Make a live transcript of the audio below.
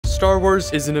Star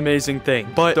Wars is an amazing thing,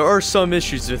 but there are some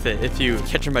issues with it if you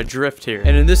catch my drift here.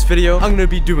 And in this video, I'm gonna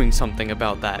be doing something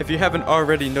about that. If you haven't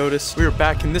already noticed, we are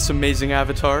back in this amazing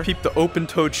avatar. Peep the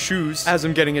open-toed shoes as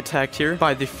I'm getting attacked here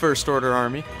by the First Order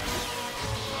army.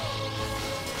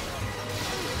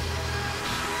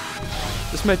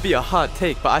 This might be a hot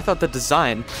take, but I thought the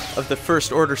design of the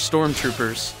First Order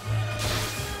stormtroopers...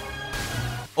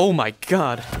 Oh my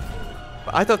god.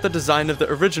 I thought the design of the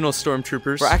original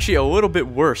stormtroopers were actually a little bit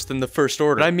worse than the First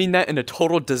Order. But I mean that in a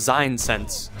total design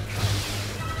sense.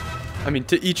 I mean,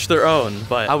 to each their own,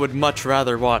 but I would much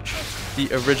rather watch the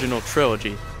original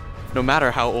trilogy, no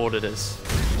matter how old it is.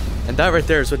 And that right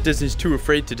there is what Disney's too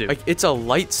afraid to do. Like, it's a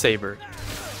lightsaber.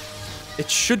 It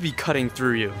should be cutting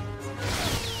through you.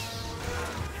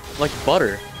 Like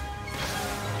butter.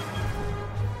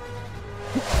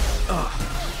 Ugh.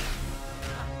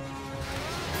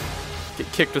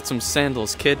 Get kicked with some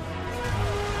sandals, kid.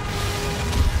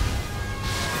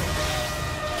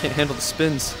 Can't handle the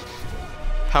spins.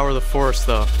 Power of the Force,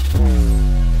 though.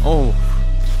 Oh.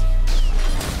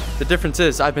 The difference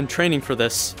is, I've been training for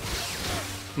this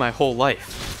my whole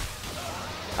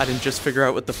life. I didn't just figure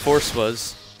out what the Force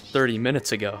was 30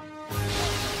 minutes ago.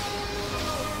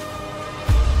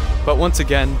 But once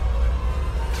again,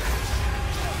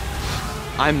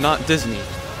 I'm not Disney.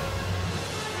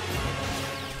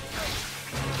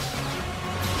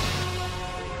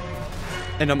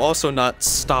 And I'm also not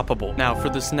stoppable. Now, for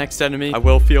this next enemy, I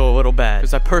will feel a little bad,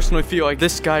 because I personally feel like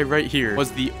this guy right here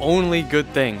was the only good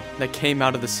thing that came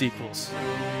out of the sequels.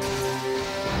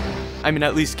 I mean,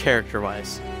 at least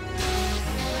character-wise.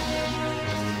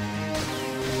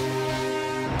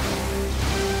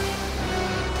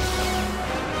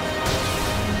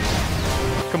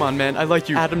 Come on, man, I like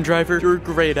you. Adam Driver, you're a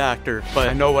great actor, but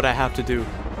I know what I have to do.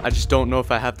 I just don't know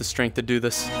if I have the strength to do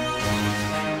this.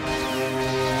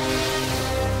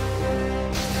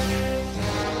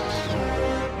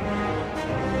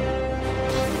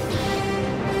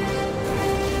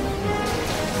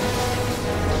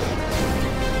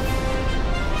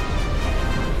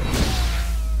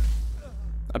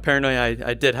 Apparently,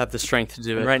 I did have the strength to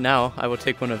do it. Right now, I will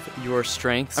take one of your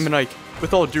strengths. I mean, like,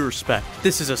 with all due respect,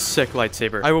 this is a sick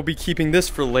lightsaber. I will be keeping this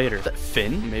for later. Is that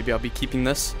Finn? Maybe I'll be keeping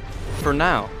this for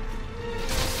now.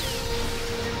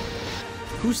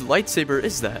 Whose lightsaber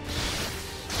is that?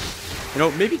 You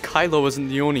know, maybe Kylo isn't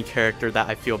the only character that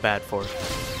I feel bad for.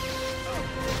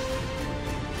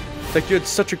 Like, you had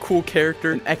such a cool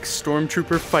character, an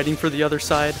ex-stormtrooper fighting for the other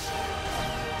side.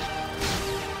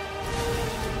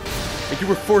 Like, you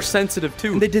were Force sensitive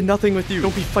too, and they did nothing with you.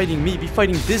 Don't be fighting me, be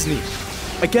fighting Disney.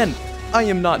 Again, I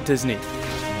am not Disney.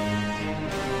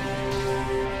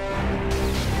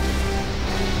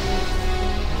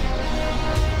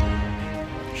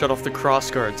 Shut off the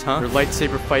crossguards, huh? Your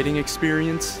lightsaber fighting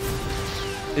experience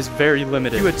is very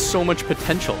limited. You had so much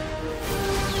potential.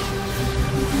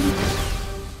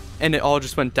 And it all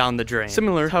just went down the drain.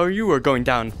 Similar to how you are going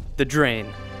down the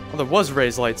drain. Well, there was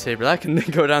Rey's lightsaber. That can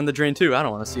go down the drain too. I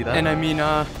don't want to see that. And I mean,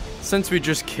 since we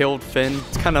just killed Finn,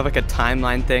 it's kind of like a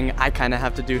timeline thing. I kind of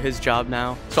have to do his job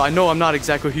now. So I know I'm not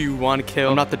exactly who you want to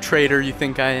kill. I'm not the traitor you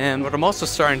think I am. What I'm also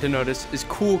starting to notice is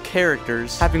cool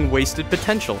characters having wasted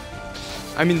potential.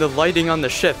 I mean, the lighting on the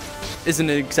ship isn't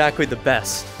exactly the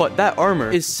best, but that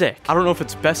armor is sick. I don't know if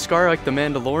it's Beskar like the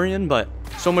Mandalorian, but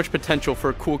so much potential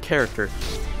for a cool character.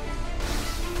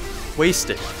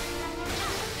 Wasted.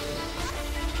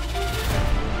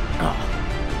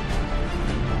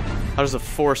 How does the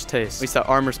Force taste? At least that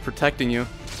armor's protecting you.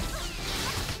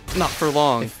 Not for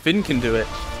long. If Finn can do it,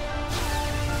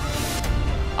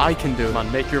 I can do it. Come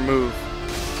on, make your move.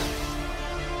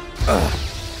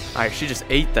 Alright, she just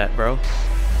ate that, bro.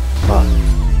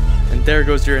 And there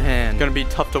goes your hand. Gonna be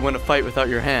tough to win a fight without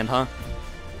your hand, huh?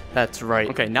 That's right.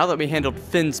 Okay, now that we handled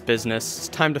Finn's business, it's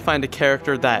time to find a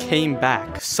character that came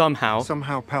back somehow.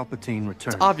 Somehow Palpatine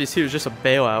returned. It's obvious he was just a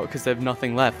bailout because they have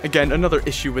nothing left. Again, another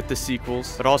issue with the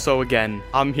sequels, but also, again,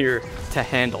 I'm here to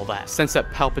handle that. Since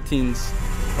that Palpatine's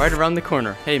right around the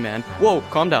corner. Hey, man. Whoa,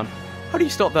 calm down. How do you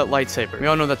still have that lightsaber? We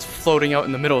all know that's floating out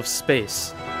in the middle of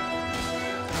space.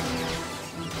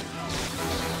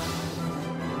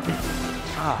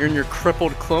 You're in your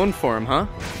crippled clone form, huh?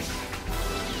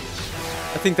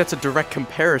 I think that's a direct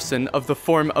comparison of the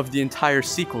form of the entire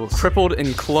sequels. Crippled and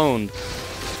cloned,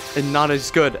 and not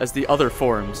as good as the other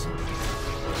forms.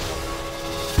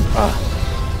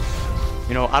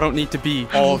 You know, I don't need to be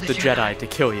all of the Jedi to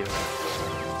kill you.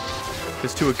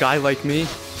 Because to a guy like me,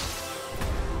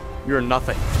 you're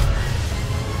nothing.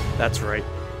 That's right.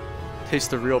 Taste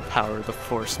the real power of the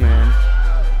Force, man.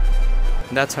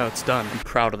 And that's how it's done. I'm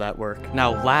proud of that work.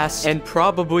 Now, last and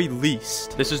probably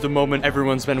least, this is the moment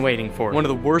everyone's been waiting for. One of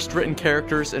the worst written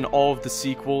characters in all of the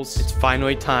sequels. It's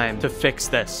finally time to fix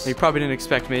this. You probably didn't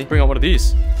expect me to bring out one of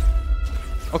these.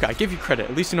 Okay, I give you credit.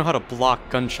 At least you know how to block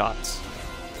gunshots.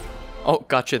 Oh,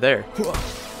 gotcha there.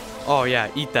 Oh yeah,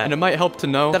 eat that. And it might help to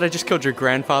know that I just killed your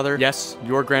grandfather. Yes,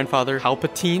 your grandfather,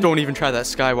 Palpatine. Don't even try that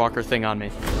Skywalker thing on me.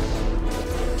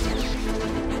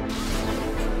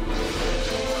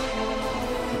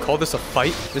 You call this a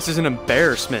fight? This is an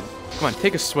embarrassment. Come on,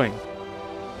 take a swing.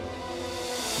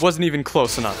 Wasn't even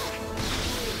close enough.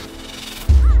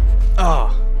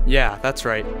 Oh, yeah, that's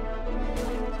right.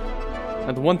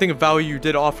 Now the one thing of value you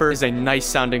did offer is a nice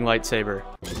sounding lightsaber.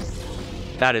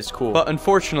 That is cool. But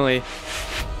unfortunately,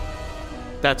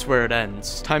 that's where it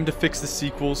ends. Time to fix the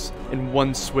sequels in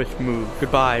one swift move.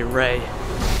 Goodbye, Rey.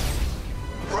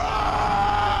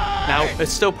 Now, it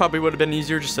still probably would have been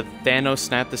easier just to Thanos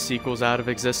snap the sequels out of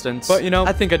existence. But, you know,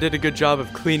 I think I did a good job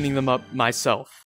of cleaning them up myself.